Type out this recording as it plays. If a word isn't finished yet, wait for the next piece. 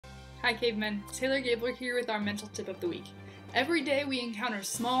Hi Cavemen, Taylor Gabler here with our mental tip of the week. Every day we encounter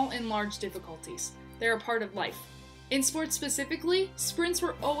small and large difficulties. They're a part of life. In sports specifically, sprints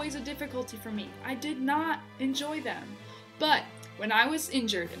were always a difficulty for me. I did not enjoy them. But when I was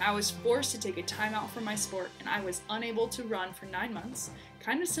injured and I was forced to take a timeout from my sport and I was unable to run for 9 months,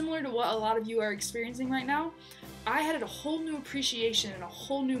 kind of similar to what a lot of you are experiencing right now, I had a whole new appreciation and a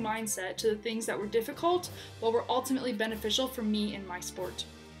whole new mindset to the things that were difficult but were ultimately beneficial for me in my sport.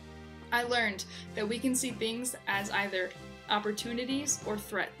 I learned that we can see things as either opportunities or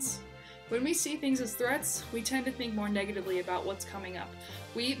threats. When we see things as threats, we tend to think more negatively about what's coming up.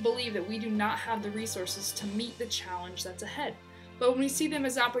 We believe that we do not have the resources to meet the challenge that's ahead. But when we see them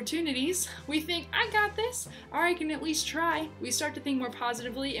as opportunities, we think, I got this, or I can at least try. We start to think more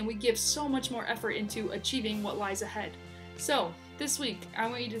positively and we give so much more effort into achieving what lies ahead. So, this week, I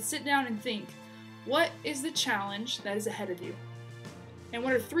want you to sit down and think, what is the challenge that is ahead of you? And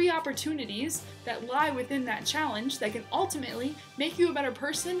what are 3 opportunities that lie within that challenge that can ultimately make you a better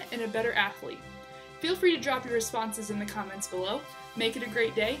person and a better athlete? Feel free to drop your responses in the comments below. Make it a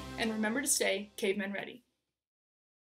great day, and remember to stay Cavemen Ready.